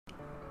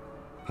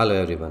Hello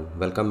everyone,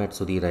 welcome at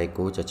Sudhir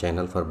Coach, a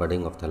channel for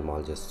budding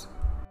ophthalmologists.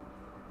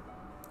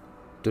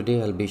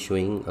 Today I'll be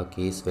showing a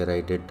case where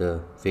I did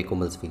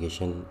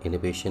phacoemulsification in a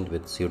patient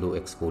with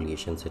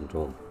pseudo-exfoliation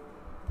syndrome.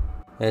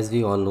 As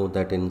we all know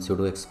that in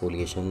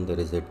pseudo-exfoliation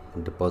there is a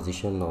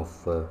deposition of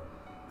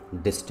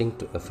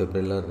distinct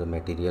fibrillar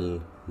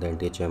material, the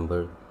anterior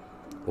chamber,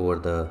 over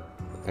the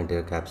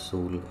anterior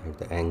capsule at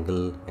the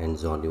angle and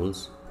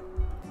zonules,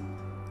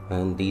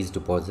 and these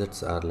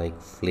deposits are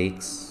like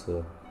flakes,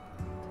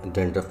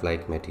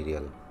 dandruff-like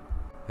material,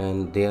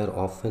 and they are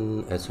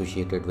often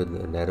associated with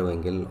narrow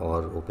angle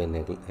or open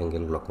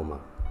angle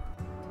glaucoma.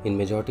 In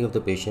majority of the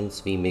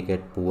patients we may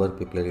get poor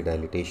pupillary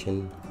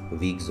dilatation,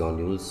 weak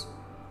zonules,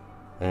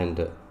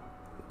 and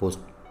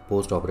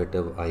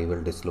post-operative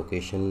IOL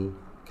dislocation,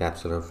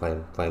 capsular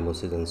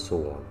phimosis, and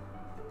so on.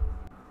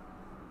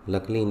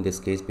 Luckily in this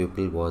case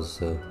pupil was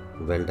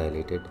well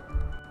dilated.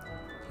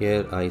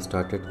 Here I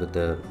started with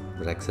the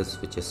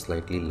rhexis, which is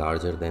slightly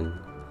larger than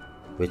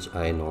which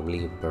I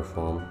normally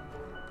perform,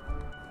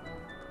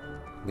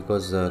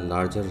 because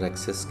larger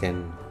rhexis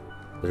can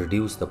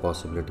reduce the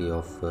possibility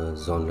of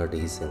zonular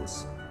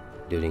dehiscence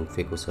during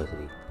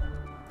phacosurgery,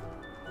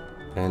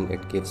 and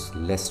it gives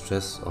less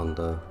stress on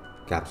the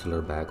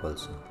capsular bag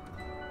also.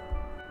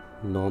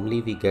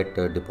 Normally we get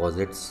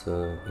deposits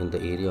in the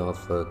area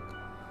of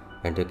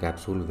anterior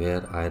capsule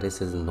where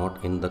iris is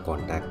not in the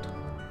contact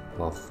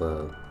of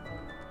the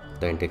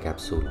anterior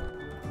capsule.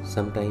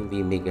 Sometimes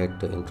we may get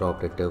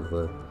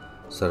intraoperative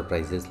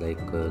surprises like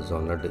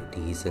zonular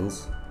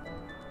dehiscence.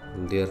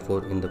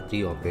 Therefore in the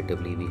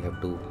pre-operatively we have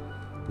to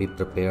be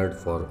prepared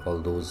for all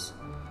those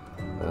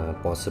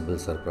possible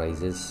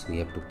surprises. We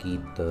have to keep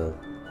the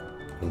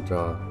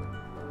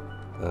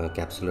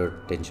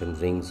capsular tension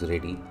rings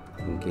ready.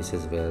 In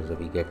cases where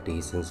we get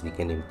dehiscence, we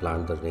can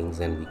implant the rings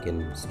and we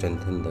can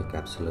strengthen the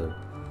capsular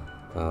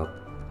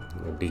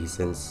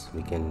dehiscence.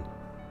 We can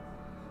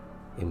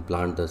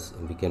implant this,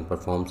 we can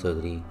perform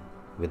surgery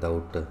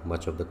without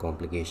much of the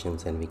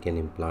complications, and we can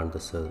implant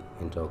the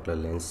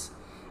intraocular lens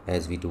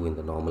as we do in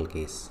the normal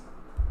case.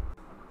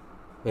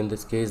 In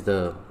this case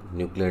the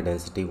nuclear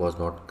density was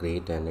not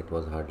great and it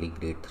was hardly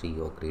grade 3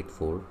 or grade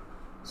 4.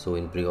 So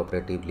in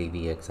preoperatively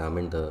we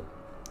examined the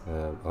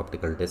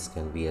optical disc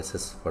and we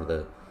assessed for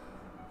the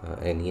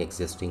any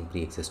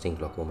pre-existing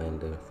glaucoma,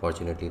 and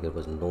fortunately there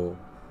was no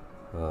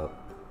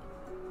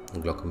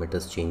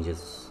glaucomatous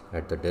changes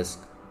at the disc.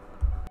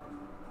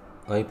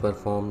 I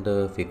performed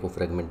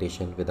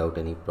phacofragmentation without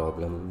any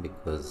problem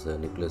because the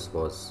nucleus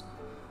was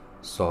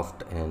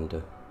soft,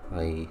 and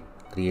I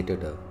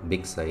created a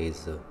big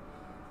size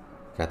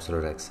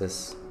capsular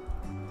access.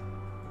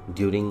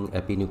 During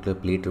epinuclear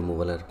plate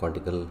removal or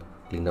cortical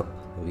cleanup,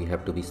 we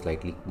have to be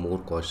slightly more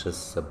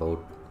cautious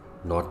about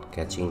not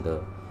catching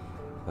the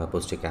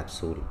posterior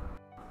capsule.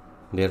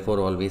 Therefore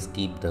always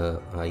keep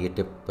the eye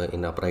tip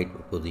in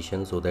upright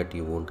position so that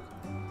you won't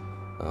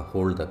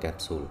hold the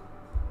capsule.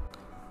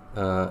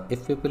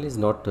 If pupil is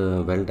not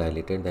well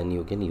dilated, then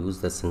you can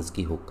use the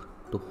Sinski hook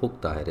to hook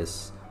the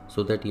iris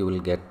so that you will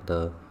get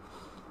the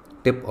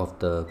tip of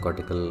the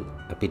cortical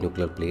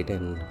epinuclear plate,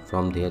 and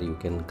from there you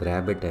can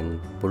grab it and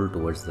pull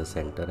towards the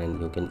center,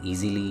 and you can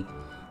easily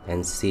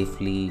and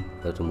safely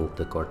remove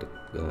the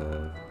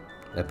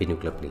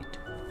epinuclear plate.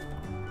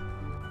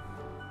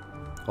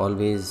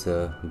 Always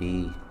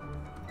be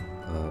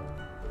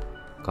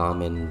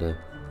calm and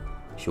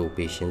show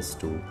patience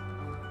to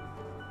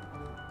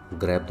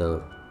grab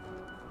the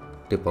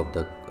tip of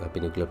the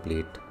epinuclear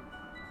plate.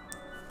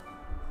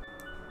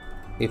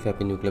 If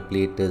epinuclear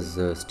plate is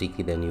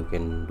sticky, then you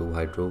can do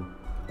hydro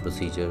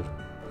procedure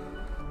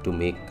to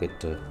make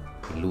it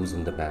loose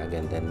in the bag,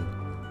 and then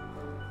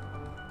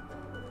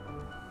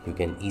you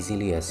can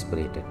easily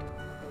aspirate it.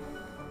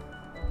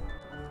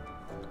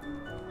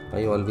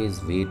 I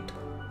always wait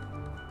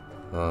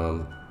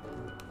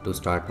to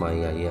start my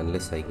eye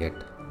unless I get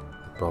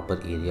a proper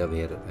area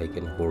where I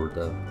can hold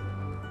the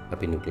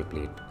epinuclear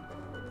plate.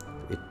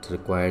 It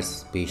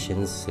requires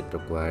patience, it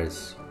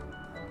requires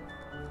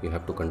you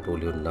have to control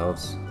your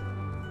nerves,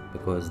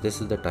 because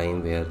this is the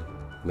time where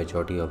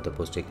majority of the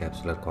posterior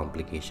capsular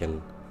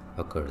complication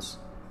occurs.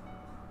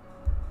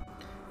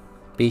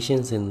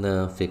 Patience in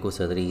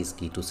phacosurgery is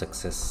key to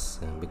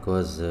success,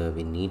 because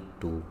we need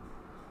to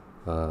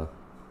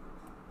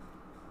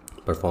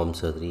perform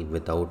surgery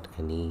without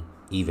any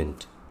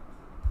event,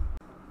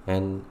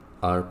 and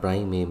our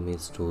prime aim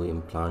is to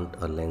implant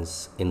a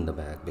lens in the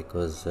bag,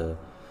 because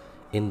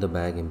in the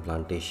bag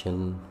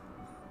implantation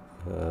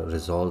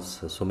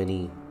resolves so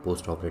many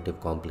post-operative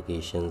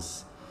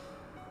complications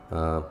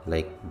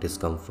like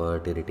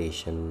discomfort,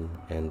 irritation,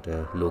 and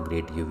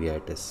low-grade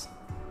uveitis.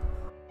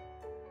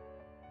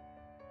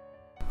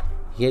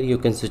 Here you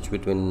can switch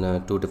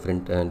between two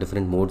different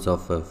modes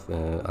of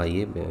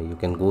IA. You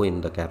can go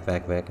in the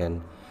cap-vac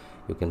and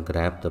you can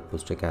grab the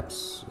posterior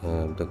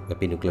the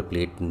epinuclear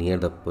plate near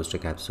the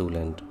posterior capsule,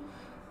 and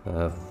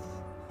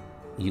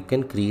you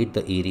can create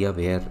the area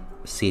where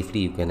safely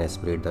you can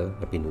aspirate the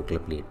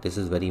epinuclear plate. This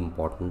is very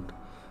important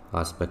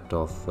aspect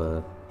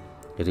of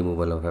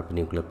removal of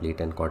appendicular plate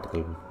and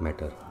cortical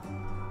matter.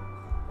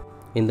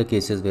 In the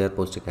cases where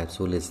posterior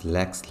capsule is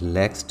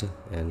laxed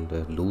and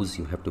loose,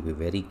 you have to be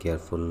very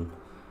careful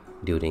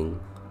during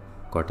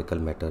cortical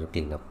matter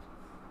cleanup.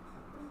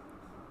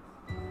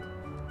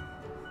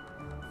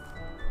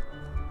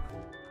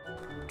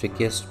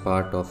 Trickiest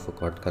part of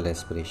cortical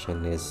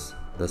aspiration is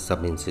the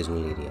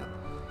subincisional area,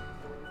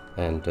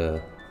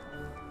 and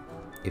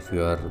if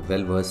you are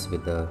well versed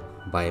with the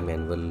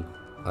bimanual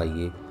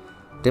IA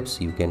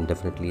tips, you can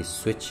definitely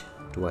switch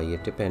to IA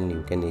tip and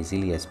you can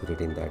easily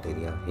aspirate in that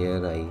area.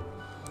 Here I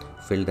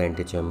filled the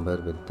antechamber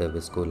with the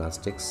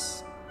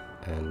viscoelastics,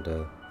 and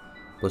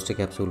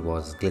posterior capsule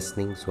was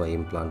glistening, so I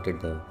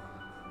implanted the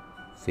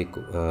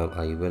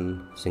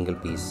IOL single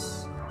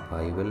piece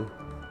IOL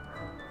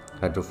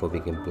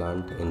hydrophobic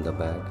implant in the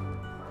bag,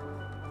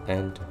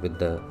 and with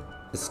the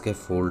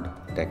scaffold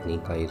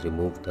technique I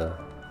removed the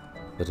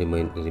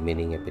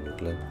remaining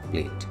appendicular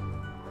plate.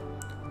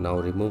 Now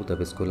remove the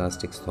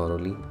viscoelastics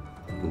thoroughly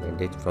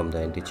from the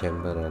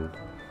antechamber and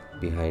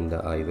behind the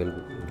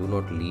IOL. Do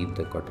not leave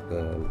the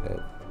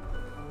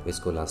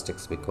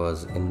viscoelastics,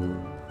 because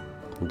in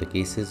the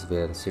cases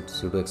where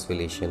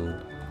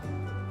pseudo-exfoliation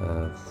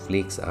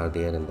flakes are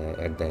there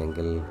at the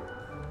angle,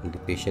 the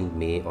patient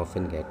may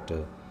often get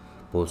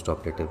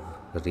post-operative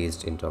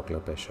raised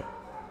intraocular pressure.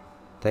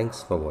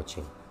 Thanks for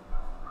watching.